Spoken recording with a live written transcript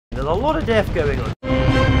There's a lot of death going on.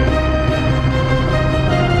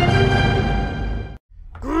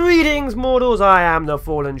 Greetings mortals, I am the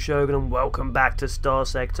FallenShogun and welcome back to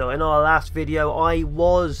Starsector. In our last video I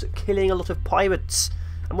was killing a lot of pirates,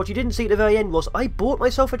 and what you didn't see at the very end was I bought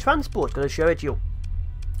myself a transport. Gonna show it to you.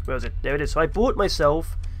 Where is it? There it is. So I bought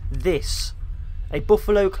myself this, a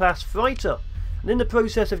Buffalo class freighter, and in the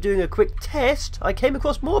process of doing a quick test I came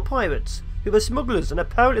across more pirates who were smugglers, and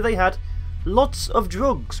apparently they had lots of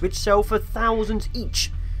drugs which sell for thousands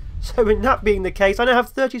each. So in that being the case, I now have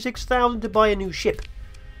 36,000 to buy a new ship.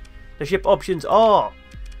 The ship options are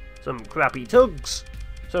some crappy tugs,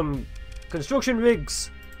 some construction rigs,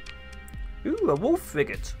 ooh, a wolf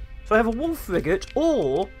frigate. So I have a wolf frigate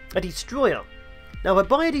or a destroyer. Now if I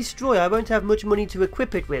buy a destroyer I won't have much money to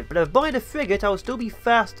equip it with, but if I buy the frigate I'll still be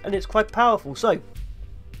fast and it's quite powerful. So what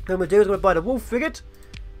I'm going to do is I'm going to buy the wolf frigate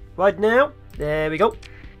right now. There we go.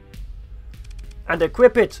 And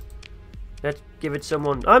equip it. Let's give it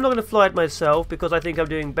someone. I'm not going to fly it myself because I think I'm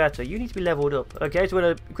doing better. You need to be leveled up. Okay, so we're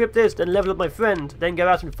going to equip this, then level up my friend, then go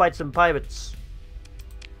out and fight some pirates.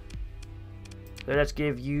 So let's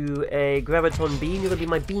give you a graviton beam. You're going to be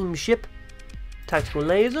my beam ship. Tactical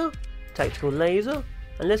laser,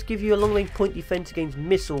 and let's give you a long range point defense against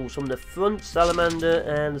missiles from the front, salamander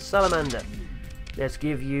and salamander. Let's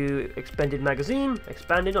give you expanded magazine,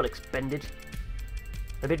 expanded, not expended.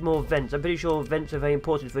 A bit more vents. I'm pretty sure vents are very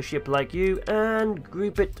important for a ship like you. And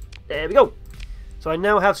group it. There we go. So I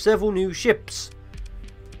now have several new ships.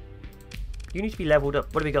 You need to be leveled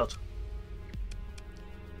up. What have we got?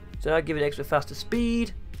 So I give it extra faster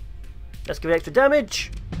speed. Let's give it extra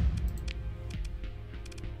damage.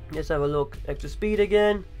 Let's have a look. Extra speed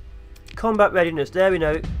again. Combat readiness. There we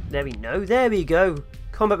know. There we go.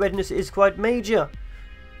 Combat readiness is quite major.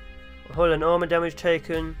 Hold on. Armor damage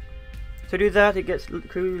taken. To do that, it gets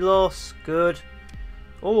crew loss. Good.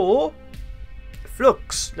 Or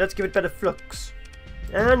flux. Let's give it better flux.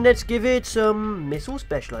 And let's give it some missile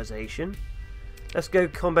specialization. Let's go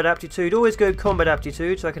combat aptitude. Always go combat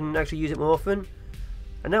aptitude so I can actually use it more often.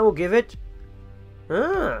 And that will give it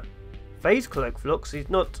phase cloak flux. It's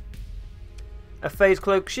not a phase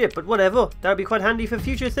cloak ship, but whatever. That would be quite handy for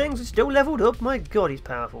future things. It's still leveled up. My god, he's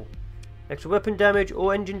powerful. Extra weapon damage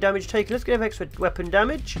or engine damage taken. Let's give extra weapon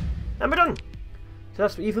damage. And we're done. So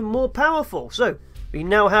that's even more powerful. So we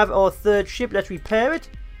now have our third ship. Let's repair it.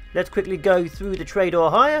 Let's quickly go through the trade or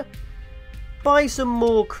hire. Buy some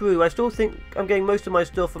more crew. I still think I'm getting most of my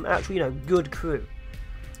stuff from actual, good crew.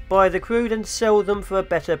 Buy the crew, then sell them for a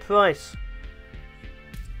better price.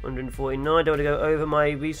 149. Don't want to go over my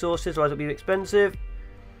resources, otherwise it'll be expensive.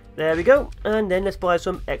 There we go. And then let's buy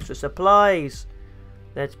some extra supplies.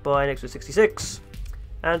 Let's buy an extra 66.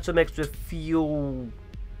 And some extra fuel.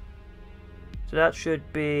 So that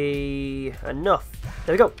should be enough.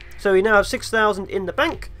 There we go. So we now have 6,000 in the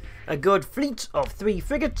bank, a good fleet of 3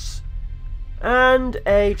 frigates, and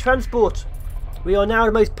a transport. We are now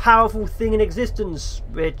the most powerful thing in existence,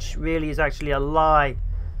 which really is actually a lie.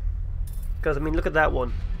 Because, I mean, look at that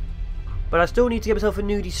one. But I still need to get myself a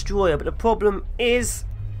new destroyer, but the problem is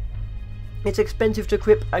it's expensive to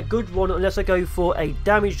equip a good one unless I go for a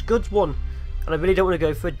damaged goods one. And I really don't want to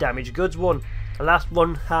go for a damaged goods one. The last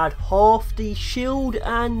one had half the shield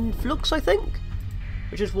and flux, I think,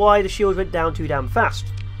 which is why the shield went down too damn fast.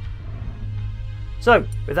 So,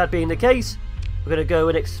 with that being the case, we're going to go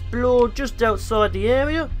and explore just outside the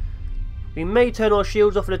area. We may turn our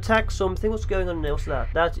shields off and attack something. What's going on there? What's that?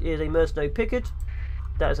 That is a mercenary picket.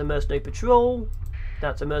 That is a mercenary patrol.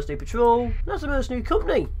 That's a mercenary patrol. That's a mercenary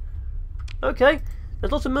company. Okay,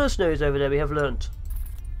 there's lots of mercenaries over there, we have learnt.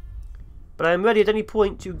 But I am ready at any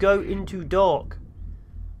point to go into dark.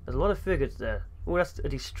 There's a lot of frigates there. Oh, that's a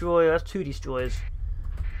destroyer. That's 2 destroyers.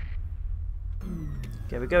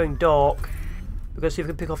 Okay, we're going dark. We're going to see if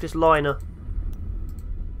we can pick off this liner.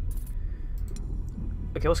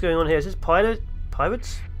 Okay, what's going on here? Is this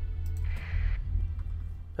pirates?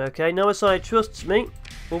 Okay, no side trusts me.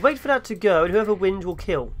 We'll wait for that to go, and whoever wins will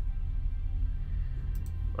kill.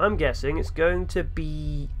 I'm guessing it's going to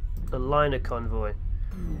be a liner convoy.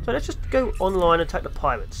 So let's just go online and attack the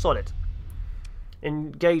pirates. Solid.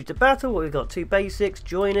 Engage the battle. We've got 2 basics.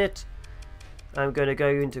 Join it. I'm going to go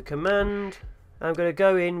into command. I'm going to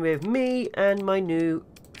go in with me and my new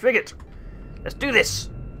frigate. Let's do this.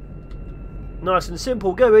 Nice and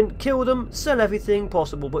simple. Go in, kill them, sell everything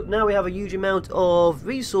possible. But now we have a huge amount of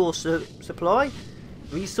resource supply.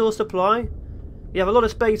 We have a lot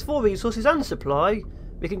of space for resources and supply.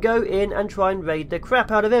 We can go in and try and raid the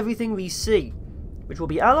crap out of everything we see, which will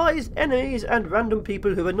be allies, enemies, and random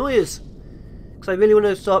people who annoy us. because I really want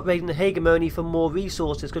to start raising the hegemony for more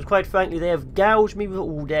resources, because quite frankly they have gouged me with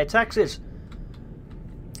all their taxes.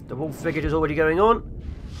 The wolf frigate is already going on.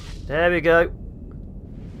 There we go.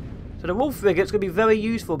 So the wolf frigate's going to be very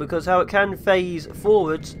useful because how it can phase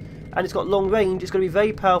forwards and it's got long range, it's going to be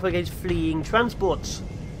very powerful against fleeing transports.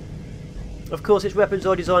 Of course its weapons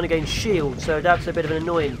are designed against shields, so that's a bit of an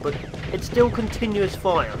annoyance, but it's still continuous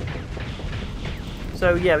fire.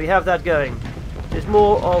 So yeah, we have that going. There's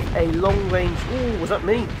more of a long range... Ooh, was that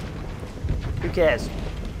me? Who cares?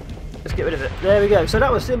 Let's get rid of it. There we go. So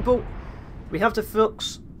that was simple. We have the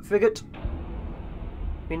Flux frigate.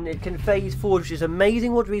 I mean, it can phase forward, which is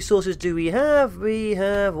amazing. What resources do we have? We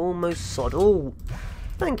have almost sod all.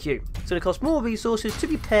 Thank you. It's going to cost more resources to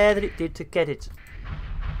repair than it did to get it.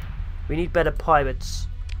 We need better pirates.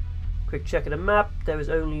 Quick check of the map. There is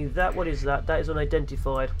only that. What is that? That is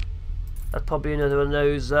unidentified. That's probably another one of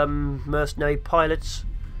those mercenary pilots.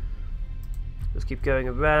 Let's keep going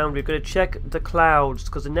around. We're going to check the clouds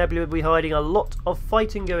because the nebula will be hiding a lot of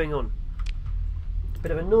fighting going on.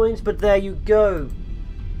 Bit of annoyance, but there you go.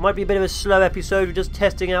 Might be a bit of a slow episode of just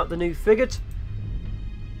testing out the new frigate.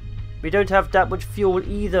 We don't have that much fuel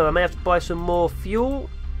either. I may have to buy some more fuel.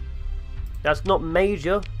 That's not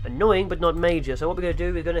major. Annoying, but not major. So what we're going to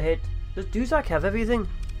do, we're going to hit... Does Duzak have everything?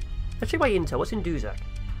 Let's check my intel. What's in Duzak?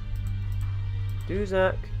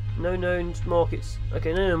 Duzak. No known markets.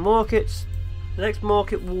 Okay, no known markets. The next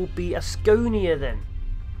market will be Asconia then.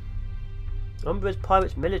 Umbra's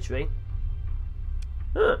Pirates Military.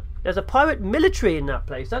 Huh. There's a pirate military in that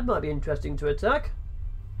place. That might be interesting to attack.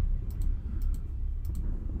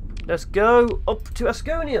 Let's go up to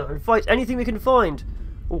Asconia and fight anything we can find.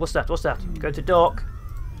 Oh, what's that? What's that? Go to dock.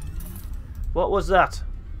 What was that?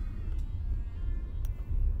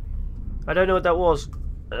 I don't know what that was.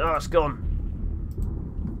 Oh, it's gone.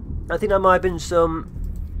 I think that might have been some...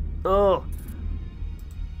 Oh.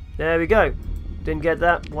 There we go. Didn't get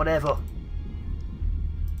that. Whatever.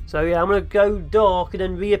 So yeah, I'm going to go dark and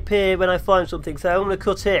then reappear when I find something. So I'm going to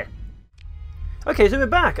cut here. Okay, so we're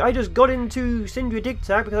back. I just got into Sindria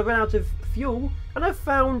Dictac because I ran out of fuel. And I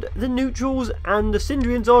found the neutrals and the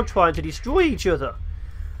Sindrians are trying to destroy each other.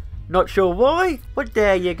 Not sure why, but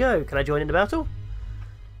there you go. Can I join in the battle?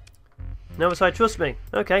 No side trust me.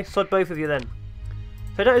 Okay, sod both of you then.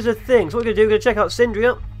 So that is a thing. So what we're going to do, we're going to check out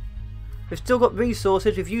Sindria. We've still got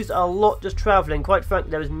resources. We've used a lot just travelling. Quite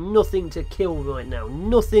frankly, there is nothing to kill right now.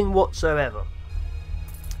 Nothing whatsoever.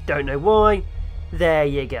 Don't know why. There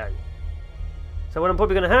you go. So what I'm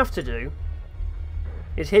probably going to have to do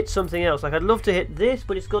is hit something else. Like I'd love to hit this,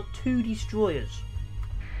 but it's got 2 destroyers.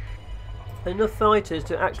 Enough fighters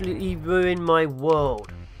to actually ruin my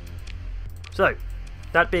world. So,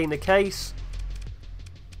 that being the case,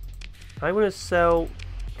 I want to sell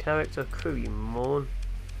character crew more.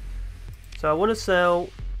 So I want to sell,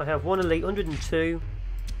 I have 1 elite, 102,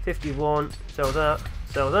 51, sell that,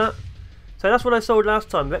 sell that. So that's what I sold last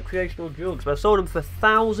time, recreational drugs, but I sold them for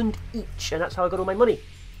 1,000 each, and that's how I got all my money.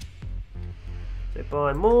 So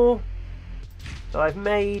buy more. So I've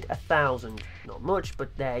made 1,000. Not much,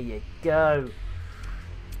 but there you go.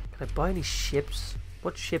 Can I buy any ships?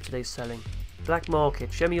 What ships are they selling? Black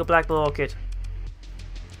market, show me your black market.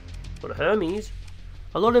 Got a Hermes.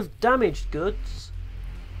 A lot of damaged goods.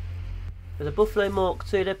 There's a Buffalo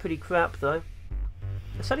Mark II, they're pretty crap though.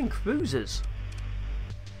 They're selling cruisers.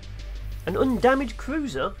 An undamaged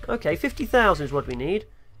cruiser? Okay, 50,000 is what we need.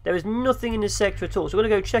 There is nothing in this sector at all, so we're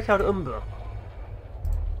going to go check out Umbra.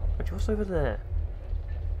 Actually, what's over there?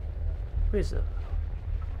 What is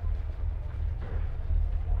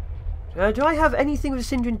that? Do I have anything with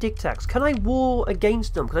the Sindrian Dictacs? Can I war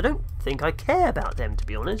against them? Because I don't think I care about them, to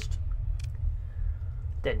be honest.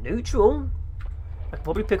 They're neutral. I could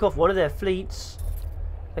probably pick off one of their fleets.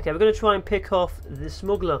 Okay, we're going to try and pick off the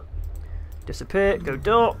smuggler. Disappear, go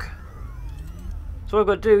dark. So what I've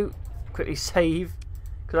got to do, quickly save,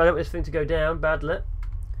 because I don't want this thing to go down badly.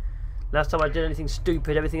 Last time I did anything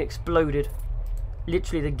stupid, everything exploded.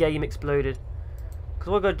 Literally the game exploded.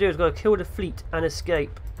 Because what I've got to do is I've got to kill the fleet and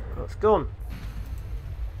escape. Oh, it's gone.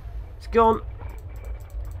 It's gone.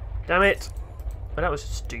 Damn it. Oh, that was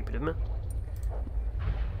stupid of me.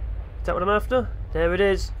 Is that what I'm after? There it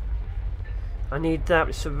is. I need that.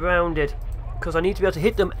 It's surrounded. Because I need to be able to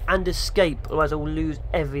hit them and escape. Otherwise I will lose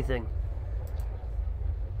everything.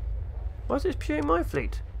 Why is this pursuing my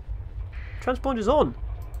fleet? Transponder's on.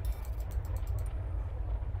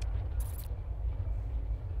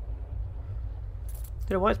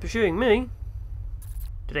 Don't know why it's pursuing me.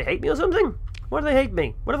 Do they hate me or something? Why do they hate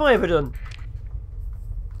me? What have I ever done?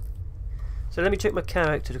 So let me check my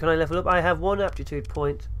character. Can I level up? I have 1 aptitude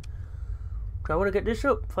point. Okay, I want to get this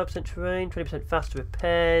up. 5% terrain, 20% faster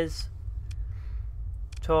repairs.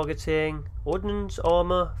 Targeting. Ordnance,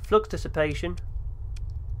 armour, flux dissipation.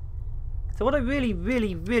 So what I really,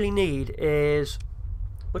 really, really need is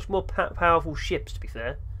much more powerful ships, to be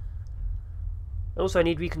fair. Also, I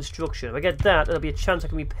need reconstruction. If I get that, there'll be a chance I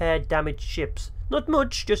can repair damaged ships. Not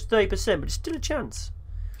much, just 30%, but it's still a chance.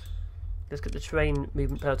 Let's get the terrain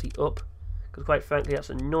movement penalty up, because quite frankly, that's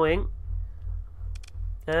annoying.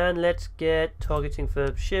 And let's get targeting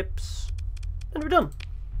for ships, and we're done.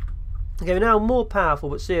 Okay, we're now more powerful,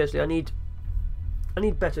 but seriously, I need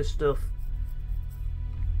better stuff.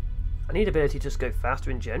 I need ability to just go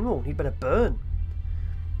faster in general. I need better burn.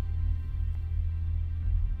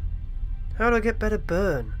 How do I get better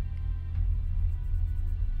burn?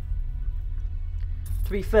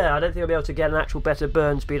 To be fair, I don't think I'll be able to get an actual better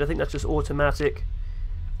burn speed. I think that's just automatic.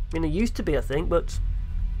 I mean, it used to be, I think, but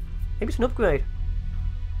maybe it's an upgrade.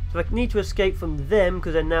 So I need to escape from them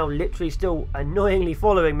because they're now literally still annoyingly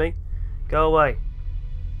following me. Go away.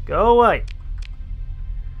 Go away.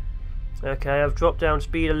 Okay, I've dropped down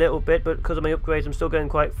speed a little bit, but because of my upgrades I'm still going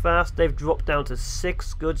quite fast. They've dropped down to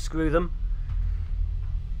 6. Good, screw them.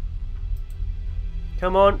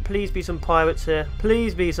 Come on, please be some pirates here.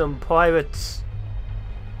 Please be some pirates.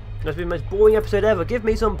 That's been the most boring episode ever. Give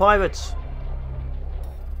me some pirates.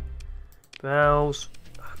 Browse.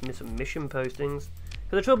 I've missed some mission postings.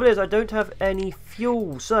 But the trouble is I don't have any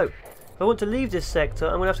fuel, so if I want to leave this sector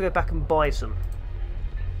I'm going to have to go back and buy some.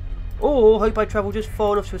 Or hope I travel just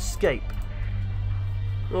far enough to escape.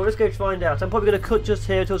 Well, let's go find out. I'm probably going to cut just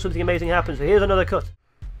here until something amazing happens. So here's another cut.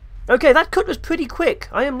 Okay, that cut was pretty quick.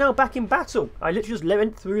 I am now back in battle. I literally just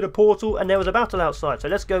went through the portal and there was a battle outside. So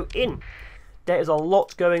let's go in. There is a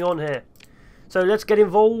lot going on here. So let's get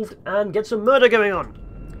involved and get some murder going on.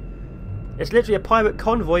 It's literally a pirate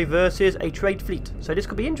convoy versus a trade fleet. So this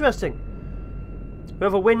could be interesting.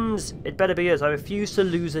 Whoever wins, it better be us. I refuse to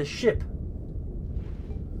lose a ship.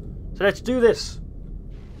 So let's do this.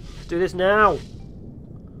 Let's do this now.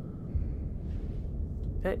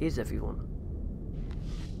 Where is everyone?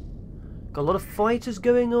 Got a lot of fighters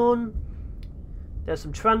going on. There's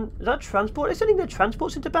some is that transport? They're sending their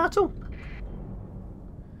transports into battle.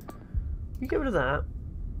 You get rid of that.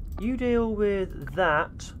 You deal with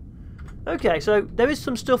that. Okay, so there is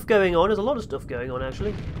some stuff going on. There's a lot of stuff going on,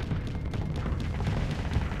 actually.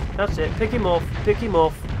 That's it. Pick him off. Pick him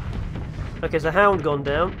off. Okay, so Hound gone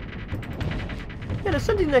down. Yeah, they're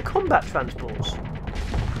sending their combat transports.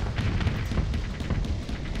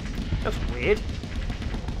 That's weird.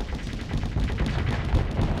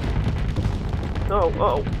 Oh,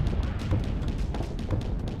 oh.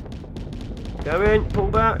 Go in, pull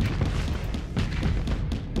back.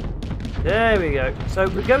 There we go. So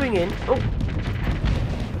we're going in. Oh.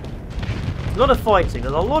 A lot of fighting.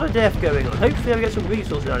 There's a lot of death going on. Hopefully I'll get some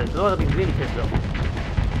resources out of it. Otherwise I'll be really pissed off.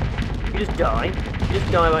 You just die. You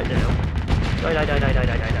just die right now. Die, die, die, die, die,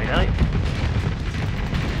 die, die, die.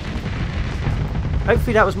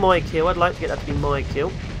 Hopefully that was my kill. I'd like to get that to be my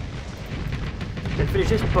kill. Then finish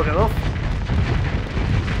this bugger off.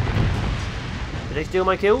 Did they steal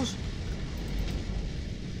my kills?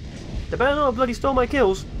 They better not have bloody stole my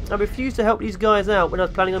kills. I refuse to help these guys out when I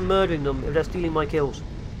was planning on murdering them if they're stealing my kills.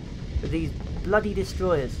 With these bloody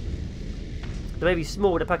destroyers. They may be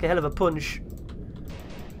small, they pack a hell of a punch.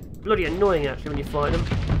 Bloody annoying actually when you fight them.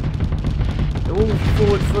 They're all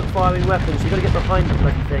forward firing weapons, so you've got to get behind the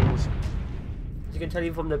bloody things. As you can tell,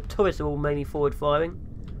 even from the turrets, they're all mainly forward firing.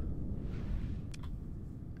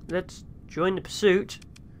 Let's join the pursuit.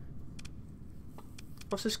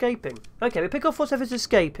 What's escaping? Okay, we pick off whatever's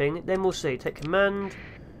escaping, then we'll see. Take command,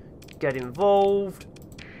 get involved.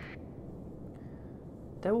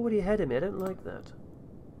 They're already ahead of me, I don't like that.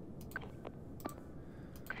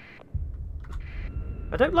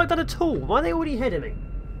 I don't like that at all. Why are they already ahead of me?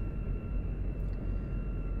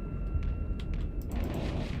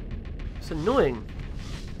 It's annoying.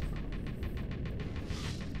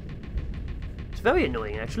 It's very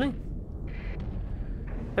annoying, actually.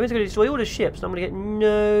 That means I'm going to destroy all the ships and I'm going to get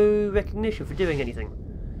no recognition for doing anything.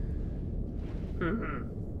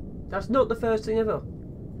 That's not the first thing ever.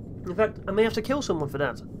 In fact, I may have to kill someone for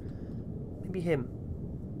that. Maybe him.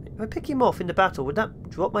 If I pick him off in the battle, would that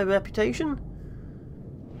drop my reputation?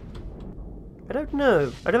 I don't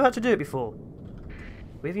know. I've never had to do it before.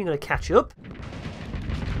 Are we even going to catch up?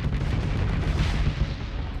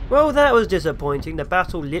 Well, that was disappointing. The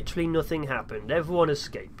battle, literally nothing happened. Everyone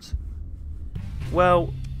escaped.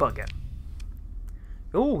 Well, bugger.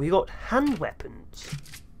 Oh, we got hand weapons.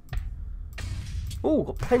 Oh,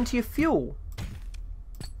 got plenty of fuel.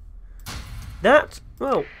 That,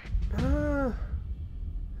 well,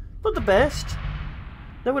 Not the best.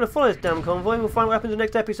 Now we're going to follow this damn convoy and we'll find what happens in the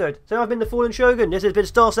next episode. So I've been the Fallen Shogun. This has been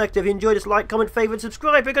Starsector. If you enjoyed this, like, comment, favourite,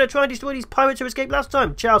 subscribe. We're going to try and destroy these pirates who escaped last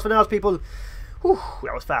time. Ciao for now, people. Whew,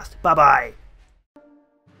 that was fast. Bye-bye.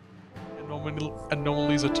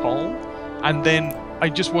 Anomalies at all, and then I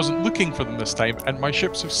just wasn't looking for them this time, and my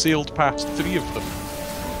ships have sailed past 3 of them.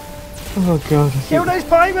 Oh god. Kill those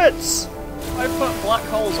pirates! I put black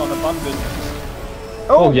holes on abundant.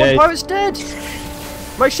 Oh, yeah. one pirate's dead!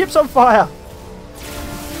 My ship's on fire!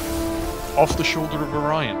 Off the shoulder of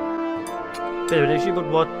Orion. Bit of an issue, but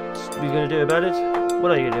what are you going to do about it?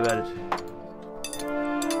 What are you going to do about it?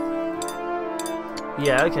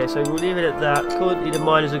 Yeah, okay, so we'll leave it at that. Currently the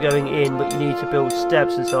miners are going in, but you need to build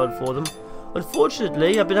steps and so on for them.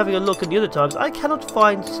 Unfortunately, I've been having a look at the other times, I cannot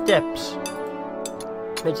find steps.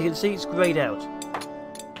 As you can see, it's greyed out.